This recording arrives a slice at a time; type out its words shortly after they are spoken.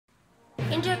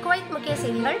இன்று குவைத் முக்கிய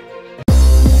செய்திகள்.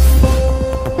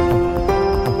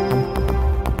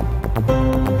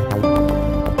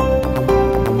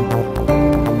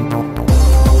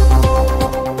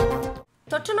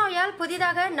 தொற்று நோயால்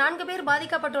புதிதாக 4 பேர்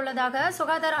பாதிக்கப்பட்டுள்ளதாக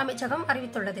சுகாதார அமைச்சகம்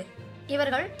அறிவித்துள்ளது.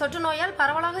 இவர்கள் தொற்று நோயால்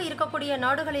பரவலாக இருக்கக்கூடிய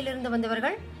நாடுகளிலிருந்து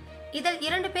வந்தவர்கள். இதில்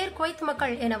 2 பேர் குவைத்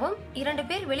மக்கள் எனவும் 2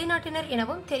 பேர் வெளிநாட்டினர்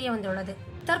எனவும் தெரிய வந்துள்ளது.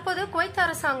 தற்போது குவைத்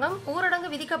அரசாங்கம் ஊரடங்கு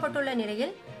விதிக்கப்பட்டுள்ள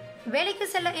நிலையில் வேலைக்கு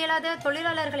செல்ல இயலாத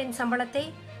தொழிலாளர்களின் சம்பளத்தை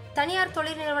தனியார்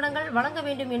தொழில் நிறுவனங்கள் வழங்க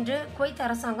வேண்டும் என்று குவைத்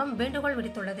அரசாங்கம் வேண்டுகோள்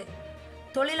விடுத்துள்ளது.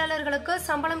 தொழிலாளர்களுக்கு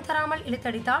சம்பளம் தராமல்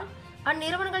இழுத்தடித்தால்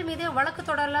அந்நிறுவனங்கள் மீது வழக்கு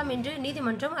தொடரலாம் என்று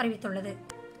நீதிமன்றம் அறிவித்துள்ளது.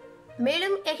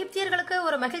 மேலும் எகிப்தியர்களுக்கு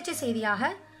ஒரு மகிழ்ச்சி செய்தியாக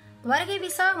வருகை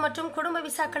விசா மற்றும் குடும்ப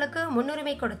விசாக்களுக்கு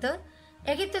முன்னுரிமை கொடுத்து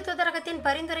எகிப்து தூதரகத்தின்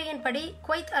பரிந்துரையின்படி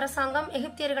குவைத் அரசாங்கம்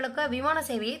எகிப்தியர்களுக்கு விமான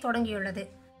சேவையை தொடங்கியுள்ளது.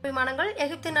 விமானங்கள்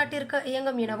எகிப்து நாட்டிற்கு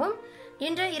இயங்கும் எனவும்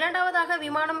இன்று 2வதாக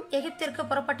விமானம் எகிப்திற்கு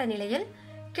புறப்பட்ட நிலையில்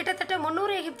கிட்டத்தட்ட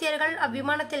 300 எகிப்தியர்கள்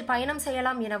அவ்விமானத்தில் பயணம்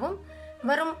செய்யலாம் எனவும்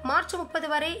வரும் மார்ச் 30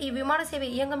 வரை இவ்விமான சேவை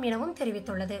இயங்கும் எனவும்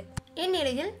தெரிவித்துள்ளது.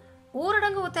 இந்நிலையில்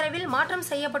ஊரடங்கு உத்தரவில் மாற்றம்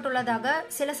செய்யப்பட்டுள்ளதாக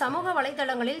சில சமூக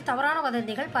வலைதளங்களில் தவறான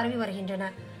வதந்திகள் பரவி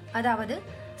வருகின்றன. அதாவது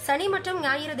சனி மற்றும்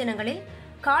ஞாயிறு தினங்களில்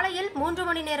காலையில் 3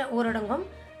 மணி நேர ஊரடங்கும்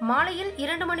மாலையில்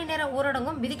 2 மணி நேர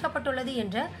ஊரடங்கும் விதிக்கப்பட்டுள்ளது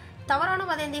என்ற தவறான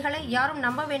வதந்திகளை யாரும்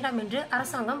நம்ப வேண்டாம் என்று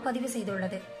அரசாங்கம் பதிவு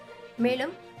செய்துள்ளது.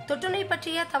 மேலும் தொற்றுநோய்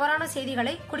பற்றிய தவறான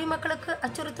செய்திகளை குடிமக்களுக்கு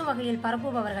அச்சுறுத்தும் வகையில்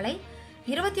பரப்புபவர்களை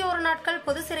 21 நாட்கள்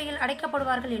பொது சிறையில்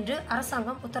அடைக்கப்படுவார்கள் என்று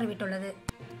அரசாங்கம் உத்தரவிட்டுள்ளது.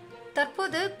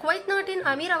 தற்போது குவைத் நாட்டின்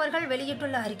அமீர் அவர்கள்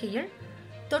வெளியிட்டுள்ள அறிக்கையில்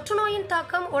தொற்று நோயின்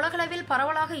தாக்கம் உலகளவில்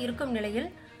பரவலாக இருக்கும் நிலையில்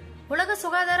உலக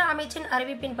சுகாதார அமைச்சின்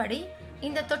அறிவிப்பின்படி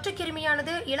இந்த தொற்று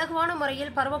கிருமியானது இலகுவான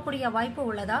முறையில் பரவக்கூடிய வாய்ப்பு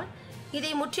உள்ளதால்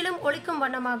இதை முற்றிலும் ஒழிக்கும்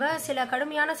வண்ணமாக சில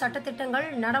கடுமையான சட்டத்திட்டங்கள்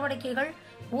நடவடிக்கைகள்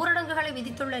ஊரடங்குகளை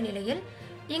விதித்துள்ள நிலையில்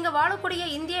இங்கு வாழக்கூடிய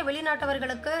இந்திய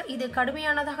வெளிநாட்டவர்களுக்கு இது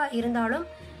கடுமையானதாக இருந்தாலும்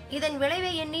இதன் விளைவை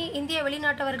எண்ணி இந்திய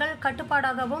வெளிநாட்டவர்கள்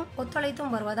கட்டுப்பாடாகவும்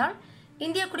ஒத்துழைத்தும் வருவதால்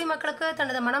இந்திய குடிமக்களுக்கு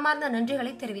தனது மனமார்ந்த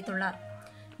நன்றிகளை தெரிவித்துள்ளார்.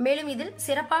 மேலும் இதில்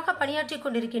சிறப்பாக பணியாற்றிக்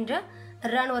கொண்டிருக்கின்ற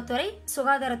இராணுவத்துறை,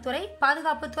 சுகாதாரத்துறை,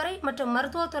 பாதுகாப்புத்துறை மற்றும்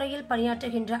மருத்துவத்துறையில்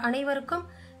பணியாற்றுகின்ற அனைவருக்கும்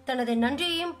தனது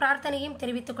நன்றியையும் பிரார்த்தனையும்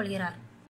தெரிவித்துக் கொள்கிறார்.